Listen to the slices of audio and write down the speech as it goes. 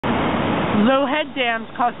Low-head dams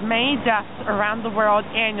cause many deaths around the world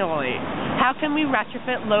annually. How can we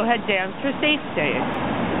retrofit low-head dams for safety?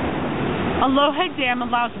 A low-head dam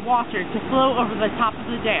allows water to flow over the top of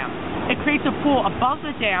the dam. It creates a pool above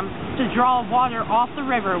the dam to draw water off the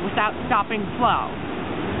river without stopping flow.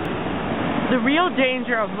 The real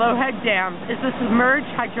danger of low-head dams is the submerged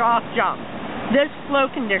hydraulic jump. This flow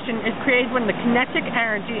condition is created when the kinetic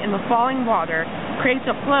energy in the falling water creates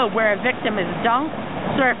a flow where a victim is dunked,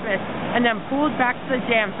 surfaced, and then pulled back to the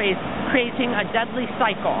dam face, creating a deadly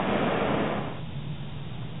cycle.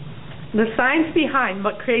 The science behind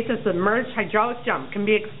what creates a submerged hydraulic jump can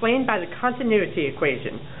be explained by the continuity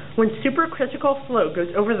equation. When supercritical flow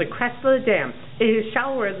goes over the crest of the dam, it is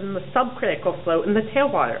shallower than the subcritical flow in the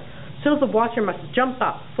tailwater, so the water must jump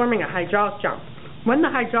up, forming a hydraulic jump. When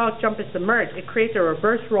the hydraulic jump is submerged, it creates a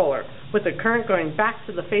reverse roller, with the current going back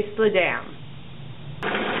to the face of the dam.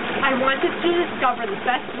 I wanted to discover the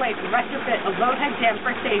best way to retrofit a low-head dam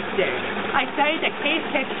for safety. I studied the case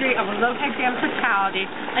history of a low-head dam fatality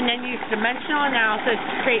and then used dimensional analysis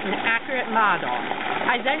to create an accurate model.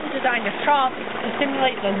 I then designed a trough to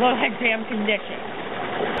simulate the low-head dam conditions.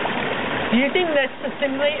 Using this to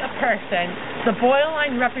simulate a person, the boil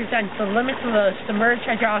line represents the limits of the submerged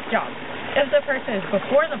hydraulic jump. If the person is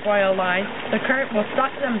before the boil line, the current will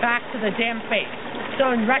suck them back to the dam face.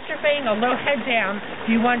 So in retrofitting a low-head dam,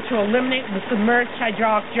 you want to eliminate the submerged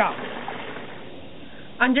hydraulic jump.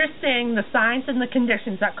 Understanding the science and the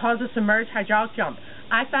conditions that cause a submerged hydraulic jump,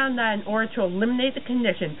 I found that in order to eliminate the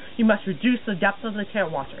condition, you must reduce the depth of the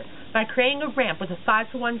tailwater. By creating a ramp with a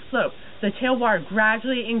 5-to-1 slope, the tailwater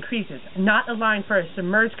gradually increases, not allowing for a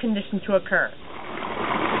submerged condition to occur.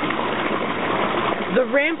 The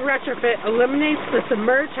ramp retrofit eliminates the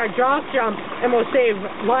submerged hydraulic jump and will save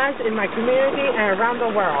lives in my community and around the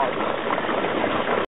world.